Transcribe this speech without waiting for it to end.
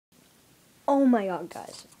Oh my god,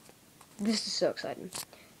 guys. This is so exciting.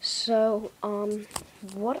 So,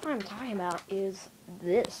 what I'm talking about is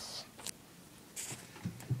this.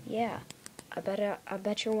 Yeah. I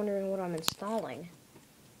bet you're wondering what I'm installing.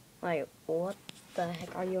 Like, what the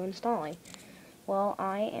heck are you installing? Well,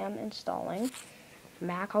 I am installing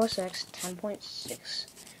Mac OS X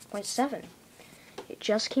 10.6.7. It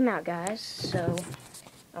just came out, guys, so,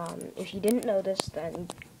 if you didn't know this, then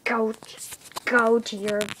go to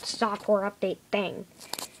your software update thing.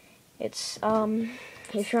 It's,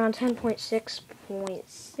 if you're on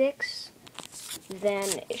 10.6.6,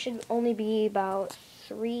 then it should only be about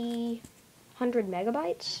 300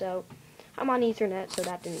 megabytes, so I'm on Ethernet, so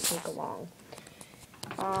that didn't take long.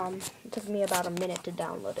 It took me about a minute to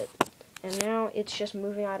download it. And now it's just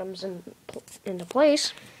moving items into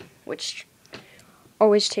place, which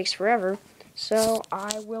always takes forever. So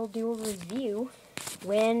I will do a review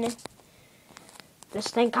when this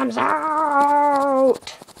thing comes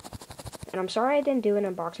out. And I'm sorry I didn't do an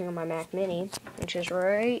unboxing of my Mac Mini, which is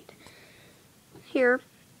right here.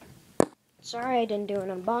 Sorry I didn't do an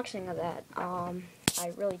unboxing of that. I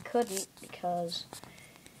really couldn't because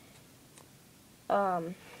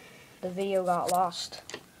the video got lost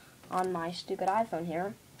on my stupid iPhone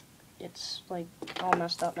here. It's like all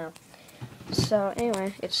messed up now. So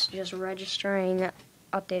anyway, it's just registering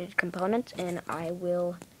updated components, and I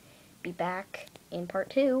will be back in part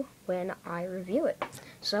 2 when I review it.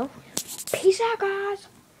 So, peace out, guys!